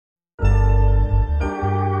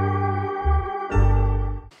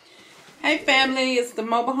Hey family, it's the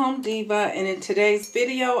Mobile Home Diva, and in today's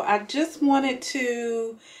video I just wanted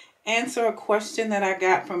to answer a question that I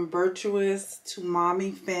got from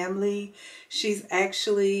Virtous2Mommy Family. She's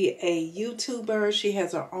actually a YouTuber. She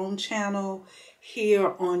has her own channel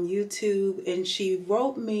here on YouTube, and she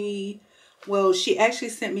wrote me, well, she actually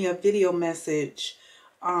sent me a video message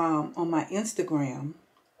on my Instagram,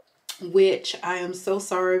 which I am so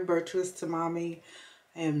sorry, Virtous2Mommy.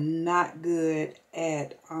 I am not good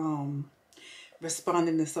at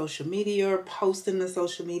responding to social media or posting to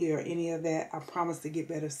social media or any of that. I promise to get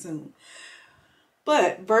better soon.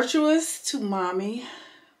 But Virtous2Mommy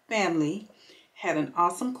Family had an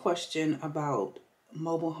awesome question about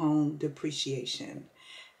mobile home depreciation.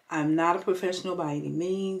 I'm not a professional by any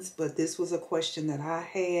means, but this was a question that I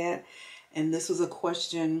had, and this was a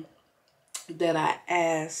question that I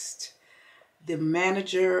asked the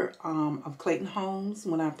manager of Clayton Homes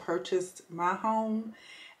when I purchased my home,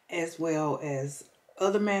 as well as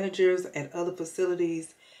other managers at other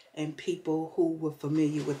facilities and people who were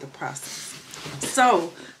familiar with the process.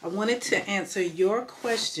 So I wanted to answer your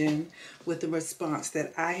question with the response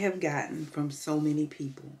that I have gotten from so many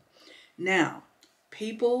people. Now,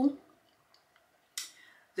 people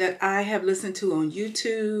that I have listened to on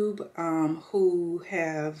YouTube who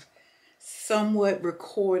have somewhat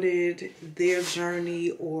recorded their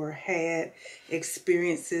journey or had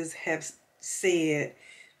experiences have said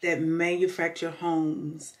that manufactured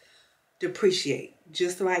homes depreciate.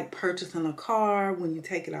 Just like purchasing a car, when you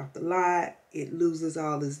take it off the lot, it loses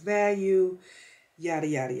all its value, yada,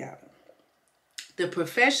 yada, yada. The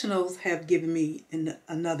professionals have given me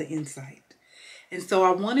another insight. And so I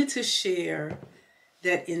wanted to share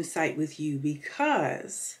that insight with you,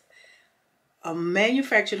 because a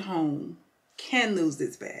manufactured home can lose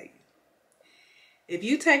its value. If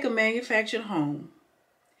you take a manufactured home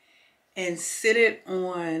and sit it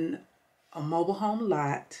on a mobile home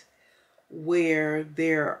lot where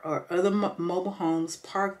there are other mobile homes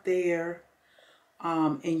parked there,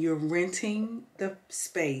 and you're renting the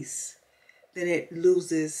space, then it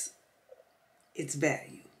loses its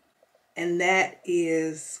value. And that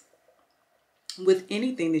is with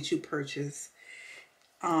anything that you purchase.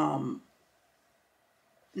 Not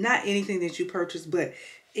anything that you purchase, but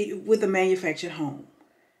with a manufactured home.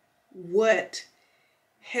 What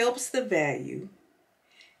helps the value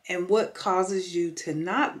and what causes you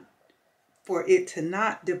to for it to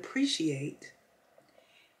not depreciate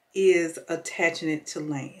is attaching it to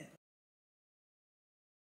land.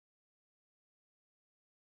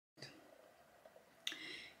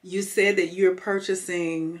 You said that you're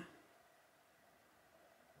purchasing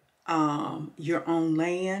your own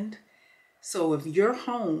land. So if your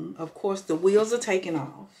home, of course, the wheels are taken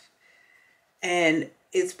off and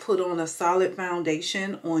it's put on a solid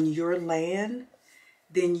foundation on your land,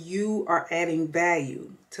 then you are adding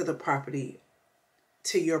value to the property,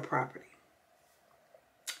 to your property.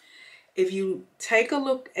 If you take a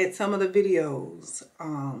look at some of the videos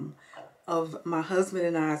of my husband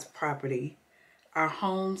and I's property, our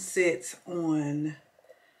home sits on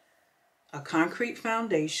a concrete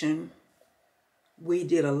foundation. We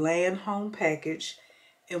did a land home package,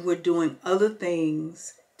 and we're doing other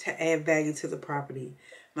things to add value to the property.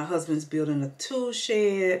 My husband's building a tool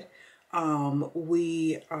shed.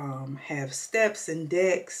 We have steps and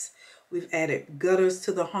decks. We've added gutters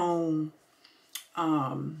to the home.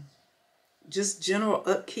 Just general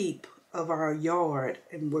upkeep of our yard,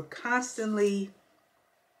 and we're constantly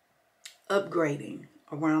upgrading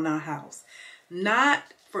around our house. Not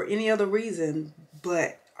for any other reason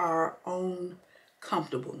but our own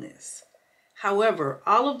comfortableness. However,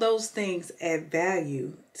 all of those things add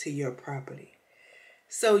value to your property.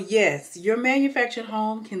 So yes, your manufactured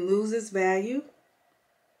home can lose its value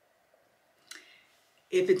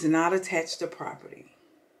if it's not attached to property.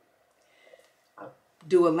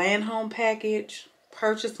 Do a land home package,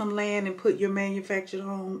 purchase some land and put your manufactured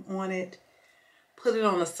home on it. Put it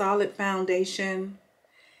on a solid foundation.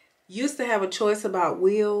 Used to have a choice about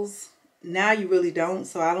wheels. Now you really don't,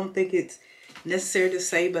 so I don't think it's necessary to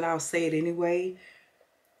say, but I'll say it anyway.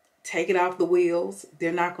 Take it off the wheels.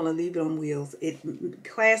 They're not going to leave it on wheels.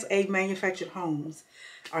 Class A manufactured homes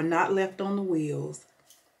are not left on the wheels.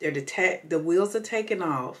 The wheels are taken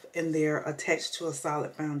off and they're attached to a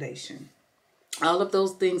solid foundation. All of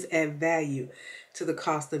those things add value to the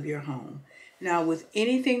cost of your home. Now, with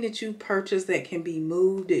anything that you purchase that can be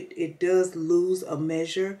moved, it does lose a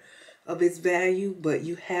measure of its value, but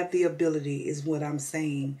you have the ability, is what I'm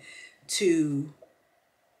saying, to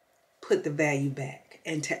put the value back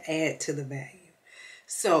and to add to the value.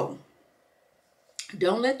 So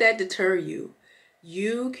don't let that deter you.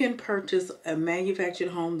 you can purchase a manufactured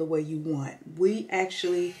home the way you want. We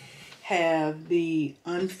actually have the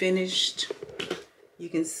unfinished. You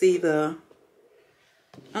can see the,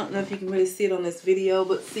 I don't know if you can really see it on this video,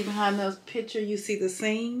 but see behind the picture, you see the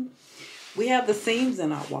seam. We have the seams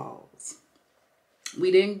in our walls.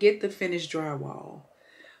 We didn't get the finished drywall.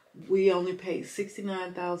 We only paid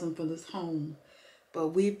 $69,000 for this home, but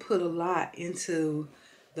we put a lot into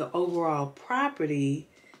the overall property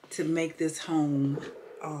to make this home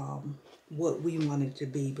what we want it to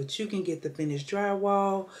be. But you can get the finished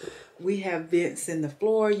drywall. We have vents in the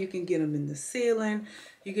floor. You can get them in the ceiling.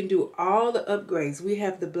 You can do all the upgrades. We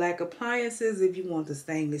have the black appliances if you want the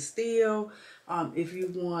stainless steel. If you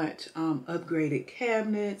want upgraded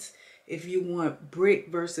cabinets. If you want brick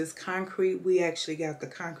versus concrete, we actually got the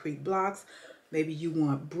concrete blocks. Maybe you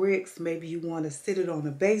want bricks. Maybe you want to sit it on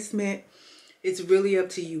a basement. It's really up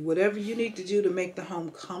to you. Whatever you need to do to make the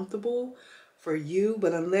home comfortable for you.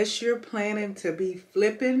 But unless you're planning to be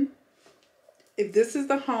flipping, if this is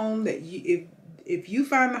the home that you, if you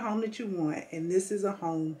find the home that you want, and this is a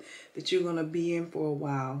home that you're going to be in for a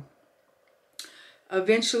while,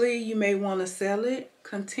 eventually you may want to sell it.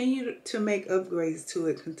 Continue to make upgrades to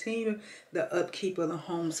it. Continue the upkeep of the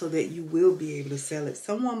home so that you will be able to sell it.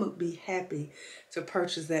 Someone would be happy to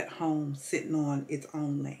purchase that home sitting on its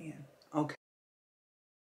own land. Okay.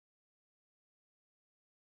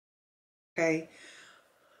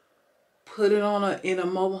 Put it on in a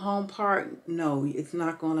mobile home park. No, it's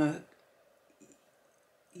not gonna.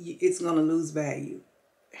 It's gonna lose value,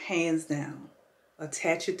 hands down.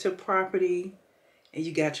 Attach it to property, and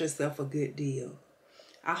you got yourself a good deal.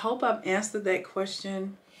 I hope I've answered that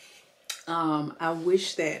question. I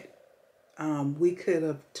wish that we could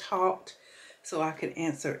have talked so I could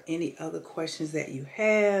answer any other questions that you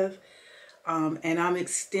have. And I'm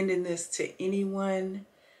extending this to anyone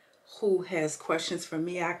who has questions for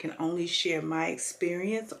me. I can only share my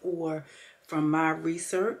experience or from my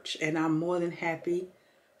research, and I'm more than happy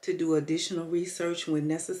to do additional research when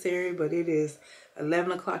necessary. But it is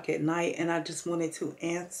 11 o'clock at night, and I just wanted to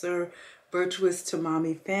answer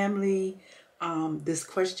Virtous2Mommy Family this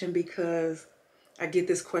question because I get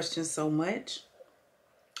this question so much.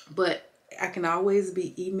 But I can always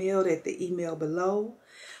be emailed at the email below,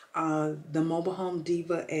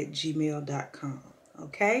 themobilehomediva@gmail.com.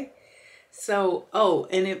 Okay? So, oh,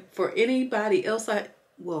 and if for anybody else, I'll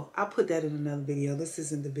put that in another video. This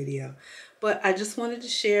isn't the video. But I just wanted to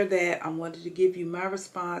share that. I wanted to give you my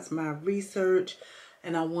response, my research,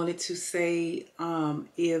 and I wanted to say,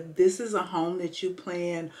 if this is a home that you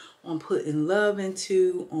plan on putting love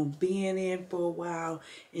into, on being in for a while,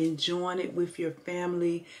 enjoying it with your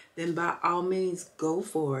family, then by all means, go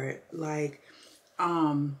for it. Like,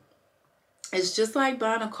 it's just like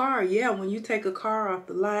buying a car. Yeah, when you take a car off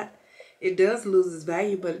the lot, it does lose its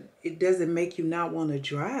value, but it doesn't make you not want to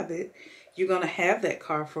drive it. You're going to have that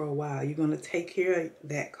car for a while. You're going to take care of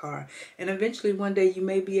that car. And eventually one day you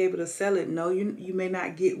may be able to sell it. No, you may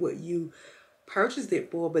not get what you purchased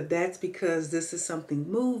it for, but that's because this is something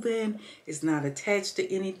moving. It's not attached to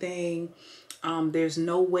anything. There's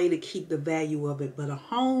no way to keep the value of it. But a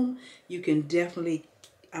home, you can definitely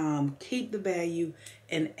keep the value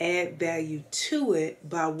and add value to it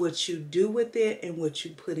by what you do with it and what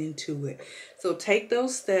you put into it. So take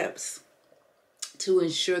those steps to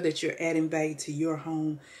ensure that you're adding value to your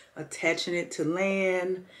home, attaching it to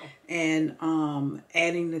land, and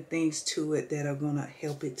adding the things to it that are going to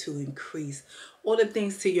help it to increase, or the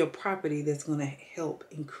things to your property that's going to help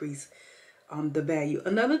increase the value.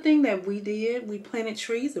 Another thing that we did, we planted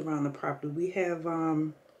trees around the property. We have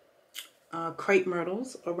crepe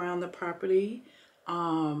myrtles around the property,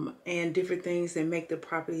 and different things that make the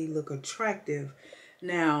property look attractive.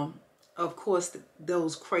 Now, of course,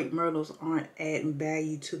 those crepe myrtles aren't adding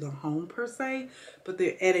value to the home per se, but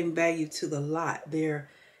they're adding value to the lot. They're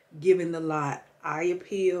giving the lot eye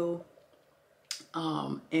appeal,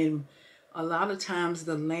 and a lot of times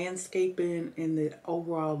the landscaping and the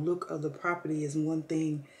overall look of the property is one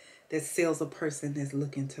thing that sells a person that's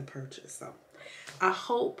looking to purchase. So I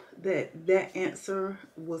hope that that answer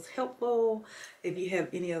was helpful. If you have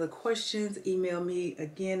any other questions, email me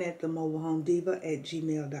again at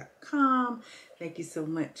themobilehomediva@gmail.com. Thank you so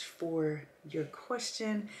much for your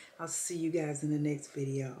question. I'll see you guys in the next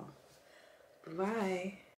video.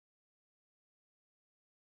 Bye-bye.